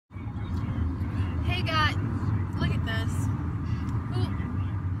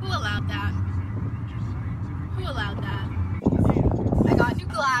allowed that? Who allowed that? I got new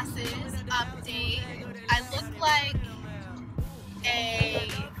glasses, update. I look like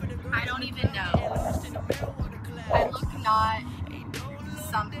I don't even know. I look not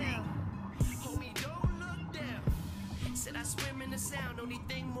something.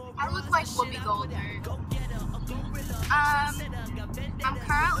 I look like Whoopi Goldberg. I'm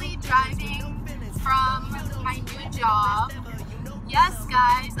currently driving from my new job. Yes,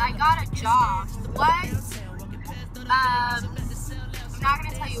 guys, I got a job. What? I'm not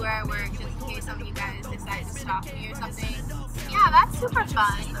gonna tell you where I work just in case some of you guys decide to stop me or something. Yeah, that's super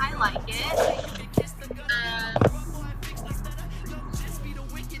fun. I like it.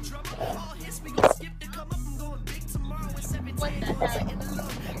 What the heck?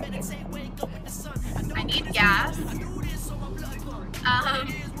 I need gas. I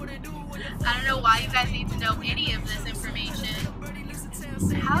don't know why you guys need to know any of this information.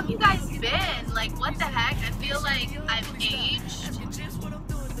 How have you guys been? Like, what the heck? I feel like I've aged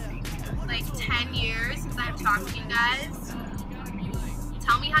like 10 years since I've talked to you guys.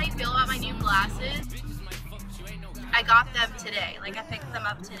 Tell me how you feel about my new glasses. I got them today. Like, I picked them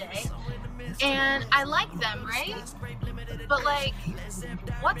up today. And I like them, right? But like,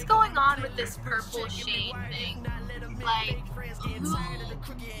 what's going on with this purple shade thing? Like,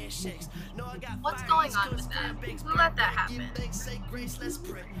 what's going on with that? Who let that happen?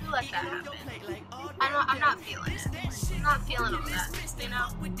 Who let that happen? I'm not feeling it. I'm not feeling all that, you know?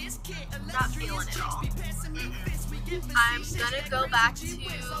 Not feeling it all. I'm gonna go back to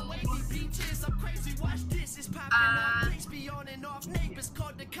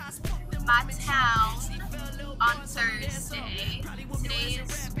my town on Thursday. Today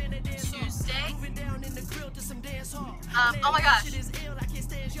is Tuesday. Oh my gosh.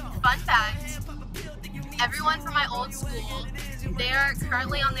 Fun fact. Everyone from my old school, they are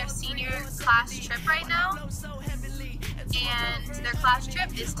currently on their senior class trip right now. And their class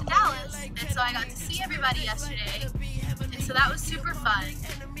trip is to Dallas. And so I got to see everybody yesterday. And so that was super fun.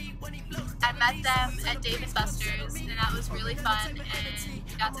 I met them at Dave & Buster's, and that was really fun,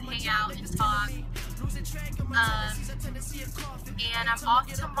 and got to hang out and talk. And I'm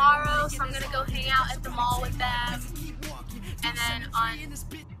off tomorrow, so I'm gonna go hang out at the mall with them. And then on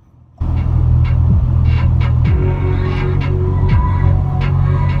Jesus.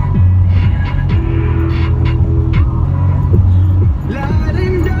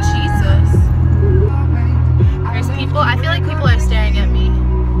 There's people, I feel like people are staring at me.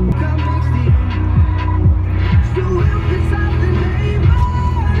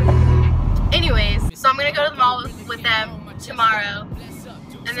 Anyways, so I'm gonna go to the mall with them tomorrow,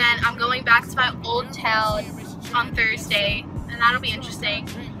 and then I'm going back to my old town on Thursday, and that'll be interesting.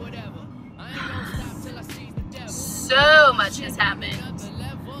 So much has happened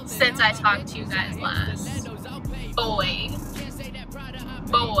since I talked to you guys last. Boy,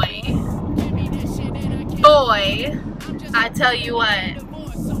 I tell you what,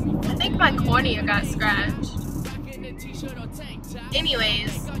 I think my cornea got scratched.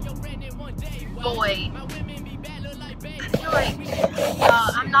 Anyways, boy, I feel like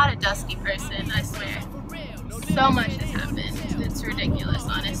I'm not a dusky person, I swear. So much has happened. It's ridiculous,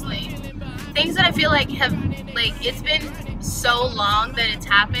 honestly. Things that I feel like have, like, it's been so long that it's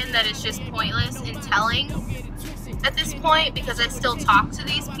happened that it's just pointless in telling at this point, because I still talk to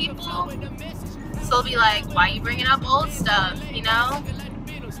these people. So they'll be like, why are you bringing up old stuff, you know?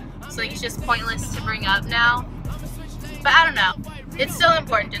 So it's just pointless to bring up now. But I don't know. It's still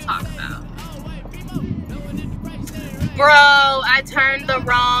important to talk about. Bro, I turned the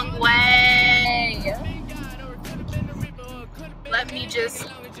wrong way. Let me just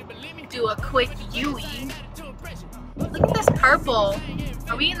do a quick U-E. Look at this purple.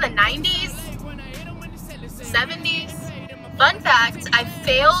 Are we in the 90s? 70s? Fun fact, I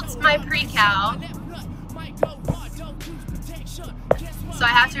failed my pre-cal. So I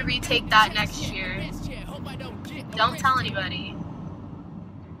have to retake that next year. Don't tell anybody.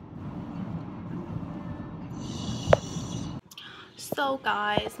 So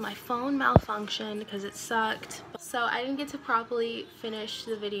guys, my phone malfunctioned because it sucked. So I didn't get to properly finish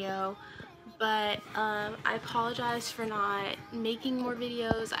the video, but I apologize for not making more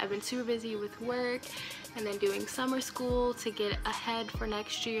videos. I've been super busy with work and then doing summer school to get ahead for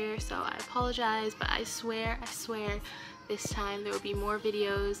next year. So I apologize, but I swear, this time there will be more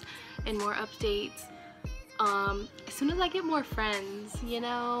videos and more updates as soon as I get more friends, you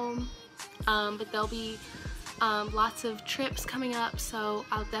know. But there'll be lots of trips coming up, so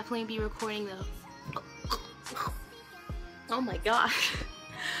I'll definitely be recording those. Oh my gosh.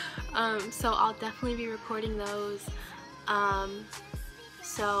 So I'll definitely be recording those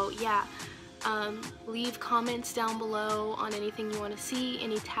So yeah, leave comments down below on anything you want to see,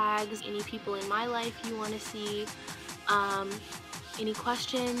 any tags, any people in my life you want to see, any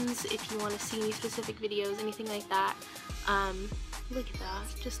questions, if you want to see any specific videos, anything like that. Look at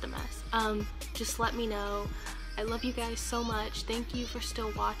that, just a mess. Just let me know. I love you guys so much. Thank you for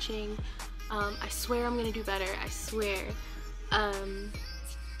still watching. I swear I'm gonna do better, I swear.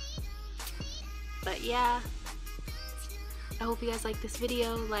 But yeah, I hope you guys like this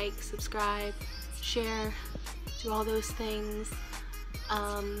video. Like, subscribe, share, do all those things.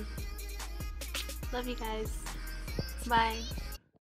 Love you guys. Bye.